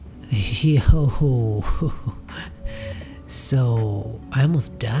Yo. So, I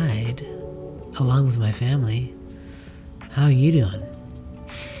almost died along with my family. How are you doing?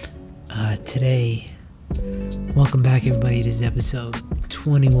 Today, welcome back everybody. This is episode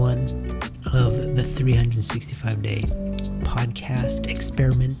 21 of the 365 day podcast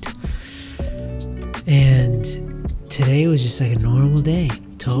experiment. And today was just like a normal day.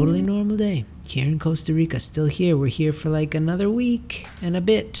 Totally normal day. Here in Costa Rica, still here. We're here for like another week and a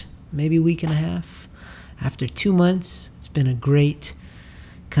bit, maybe a week and a half. After 2 months, it's been a great,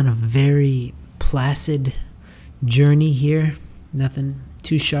 kind of very placid journey here. Nothing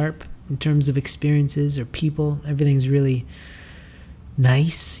too sharp in terms of experiences or people. Everything's really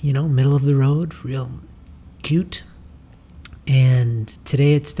nice, middle of the road, real cute. And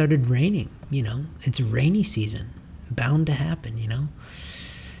today it started raining, It's rainy season, bound to happen,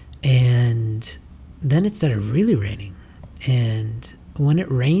 And then it started really raining. And when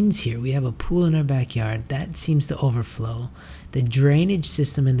it rains here, we have a pool in our backyard that seems to overflow. The drainage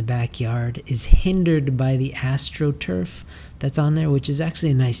system in the backyard is hindered by the AstroTurf that's on there, which is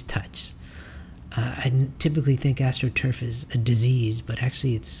actually a nice touch. I typically think AstroTurf is a disease, but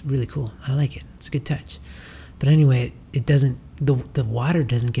actually it's really cool. I like it. It's a good touch. But anyway, it doesn't. The water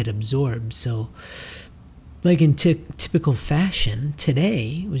doesn't get absorbed. So, like in typical fashion,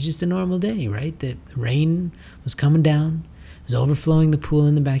 today was just a normal day, right? The rain was coming down. It was overflowing the pool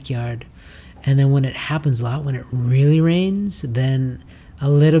in the backyard. And then when it happens a lot, when it really rains, then a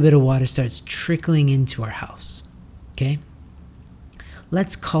little bit of water starts trickling into our house. Okay?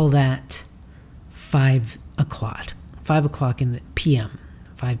 Let's call that 5 o'clock. 5 o'clock in the p.m.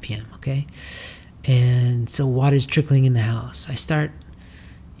 5 p.m., okay? And so water's trickling in the house. I start,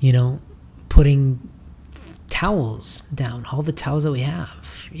 putting towels down, all the towels that we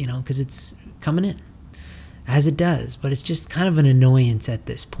have, because it's coming in. As it does, but it's just kind of an annoyance at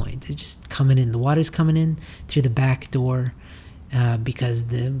this point. It's just coming in. The water's coming in through the back door because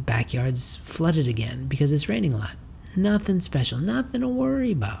the backyard's flooded again because it's raining a lot. Nothing special, nothing to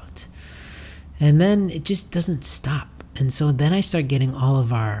worry about. And then it just doesn't stop. And so then I start getting all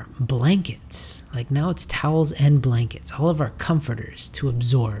of our blankets. Like now it's towels and blankets, all of our comforters to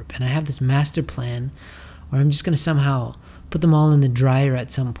absorb. And I have this master plan where I'm just going to somehow put them all in the dryer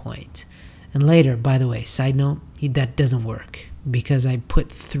at some point. And later, by the way, side note, that doesn't work because I put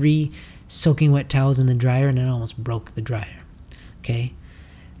 3 soaking wet towels in the dryer and it almost broke the dryer. Okay?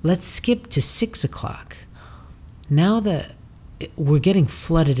 Let's skip to 6 o'clock. Now that we're getting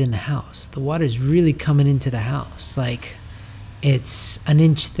flooded in the house, the water's really coming into the house. Like it's an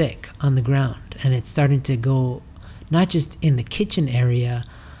inch thick on the ground and it's starting to go not just in the kitchen area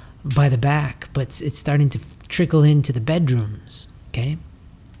by the back, but it's starting to trickle into the bedrooms. Okay?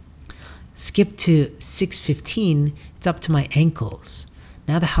 Skip to 6:15, it's up to my ankles.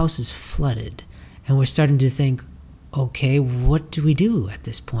 Now the house is flooded and we're starting to think, okay, what do we do at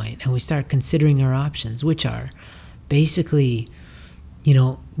this point? And we start considering our options, which are basically,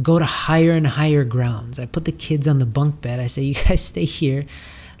 go to higher and higher grounds. I put the kids on the bunk bed. I say, you guys stay here.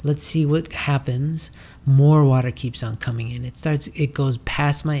 Let's see what happens. More water keeps on coming in. It goes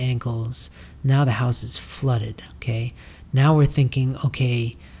past my ankles. Now the house is flooded, okay? Now we're thinking,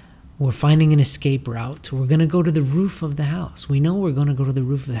 okay, we're finding an escape route. We're going to go to the roof of the house. We know we're going to go to the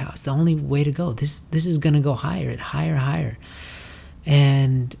roof of the house. The only way to go. This is going to go higher.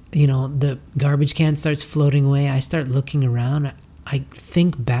 And, the garbage can starts floating away. I start looking around. I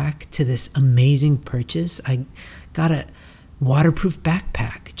think back to this amazing purchase. I got a waterproof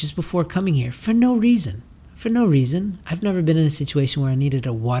backpack just before coming here for no reason. I've never been in a situation where I needed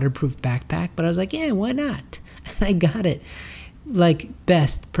a waterproof backpack, but I was like, yeah, why not? And I got it. Like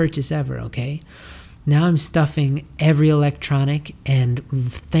best purchase ever, okay? Now I'm stuffing every electronic and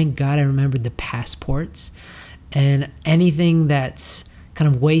thank God I remembered the passports. And anything that's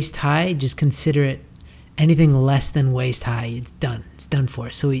kind of waist high, just consider it anything less than waist high. It's done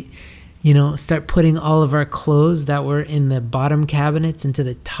for. So we, start putting all of our clothes that were in the bottom cabinets into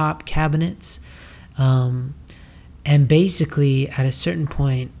the top cabinets. And basically at a certain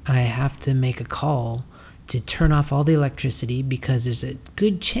point, I have to make a call to turn off all the electricity because there's a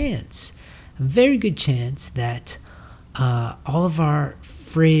very good chance that all of our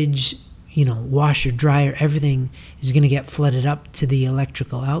fridge, washer, dryer, everything is going to get flooded up to the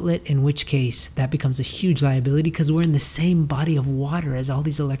electrical outlet, in which case that becomes a huge liability because we're in the same body of water as all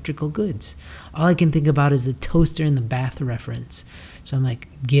these electrical goods. All I can think about is the toaster in the bath reference. So I'm like,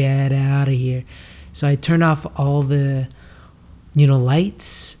 get out of here. So I turn off all the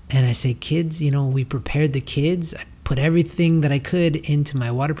lights, and I say, kids, we prepared the kids. I put everything that I could into my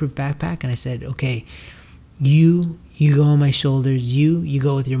waterproof backpack, and I said, okay, you you go on my shoulders, you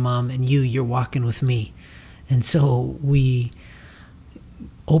go with your mom, and you're walking with me. And so we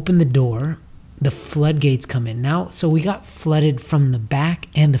open the door, the floodgates come in. Now, so we got flooded from the back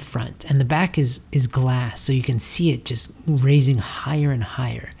and the front, and the back is glass, so you can see it just raising higher and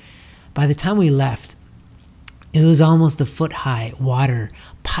higher. By the time we left, it was almost a foot high water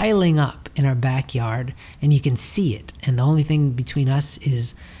piling up in our backyard, and you can see it. And the only thing between us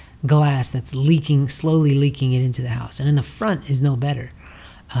is glass that's leaking, slowly leaking it into the house. And in the front is no better.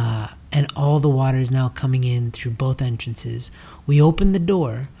 And all the water is now coming in through both entrances. We opened the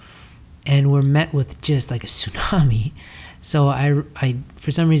door, and we're met with just like a tsunami. So I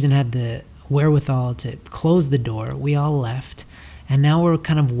for some reason had the wherewithal to close the door. We all left. And now we're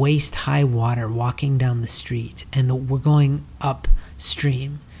kind of waist-high water walking down the street, and we're going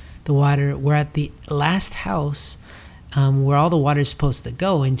upstream. The water, we're at the last house where all the water is supposed to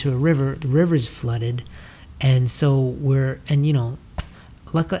go into a river. The river's flooded, and so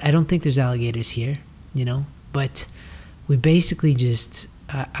luckily I don't think there's alligators here, but we basically just,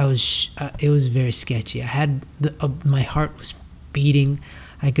 it was very sketchy. I had, my heart was beating.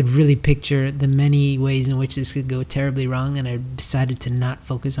 I could really picture the many ways in which this could go terribly wrong, and I decided to not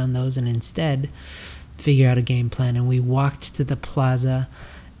focus on those and instead figure out a game plan. And we walked to the plaza,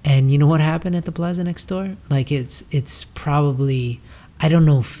 and you know what happened at the plaza next door? Like it's probably, I don't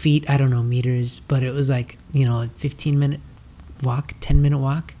know feet, I don't know meters, but it was like, a 15-minute walk, 10-minute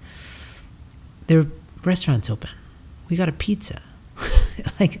walk. There are restaurants open. We got a pizza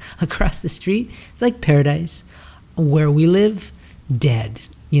like across the street. It's like paradise. Where we live, dead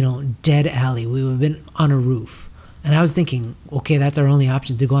alley. We would have been on a roof, and I was thinking, okay, that's our only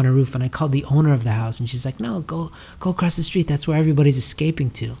option, to go on a roof. And I called the owner of the house, and she's like, no, go across the street, that's where everybody's escaping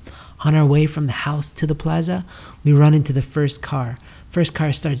to. On our way from the house to the plaza, we run into the first car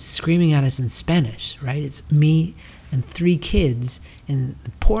starts screaming at us in Spanish, right? It's me and 3 kids in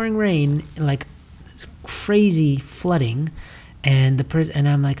the pouring rain, like crazy flooding, and and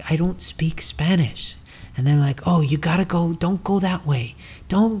I'm like, I don't speak Spanish. And they're like, oh, you gotta go, don't go that way,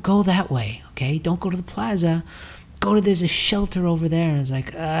 okay, don't go to the plaza, there's a shelter over there. And I was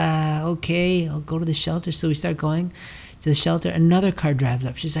like, okay, I'll go to the shelter. So we start going to the shelter. Another car drives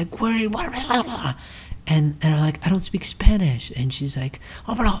up. She's like, where are you? And I'm like, I don't speak Spanish. And she's like,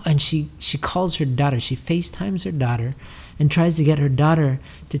 oh, no. And she calls her daughter, she FaceTimes her daughter and tries to get her daughter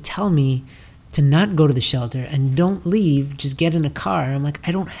to tell me to not go to the shelter and don't leave, just get in a car. I'm like,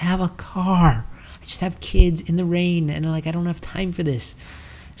 I don't have a car. I just have kids in the rain, and I don't have time for this.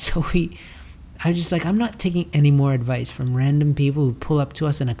 So I was just like, I'm not taking any more advice from random people who pull up to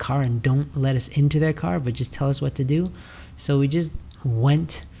us in a car and don't let us into their car, but just tell us what to do. So we just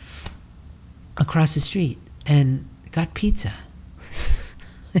went across the street and got pizza.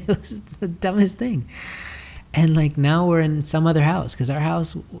 It was the dumbest thing. And now we're in some other house, because our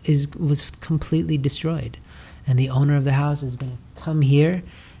house was completely destroyed, and the owner of the house is going to come here.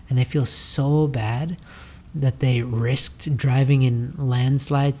 And they feel so bad that they risked driving in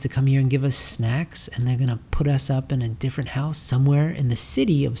landslides to come here and give us snacks. And they're going to put us up in a different house somewhere in the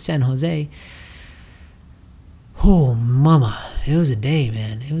city of San Jose. Oh, mama. It was a day,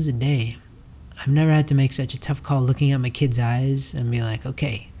 man. It was a day. I've never had to make such a tough call, looking at my kids' eyes and be like,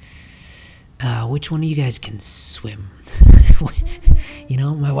 okay, which one of you guys can swim?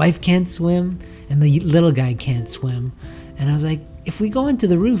 My wife can't swim and the little guy can't swim. And I was like, if we go into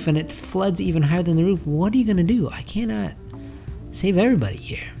the roof and it floods even higher than the roof, what are you going to do? I cannot save everybody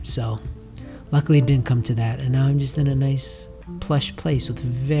here. So luckily it didn't come to that. And now I'm just in a nice plush place with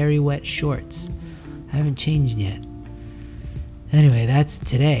very wet shorts. I haven't changed yet. Anyway, that's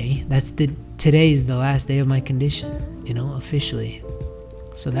today. Today is the last day of my condition, officially.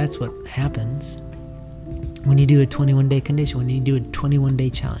 So that's what happens when you do a 21-day condition, when you do a 21-day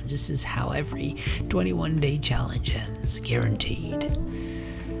challenge. This is how every 21-day challenge ends, guaranteed.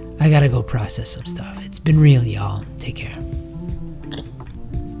 I gotta go process some stuff. It's been real, y'all. Take care.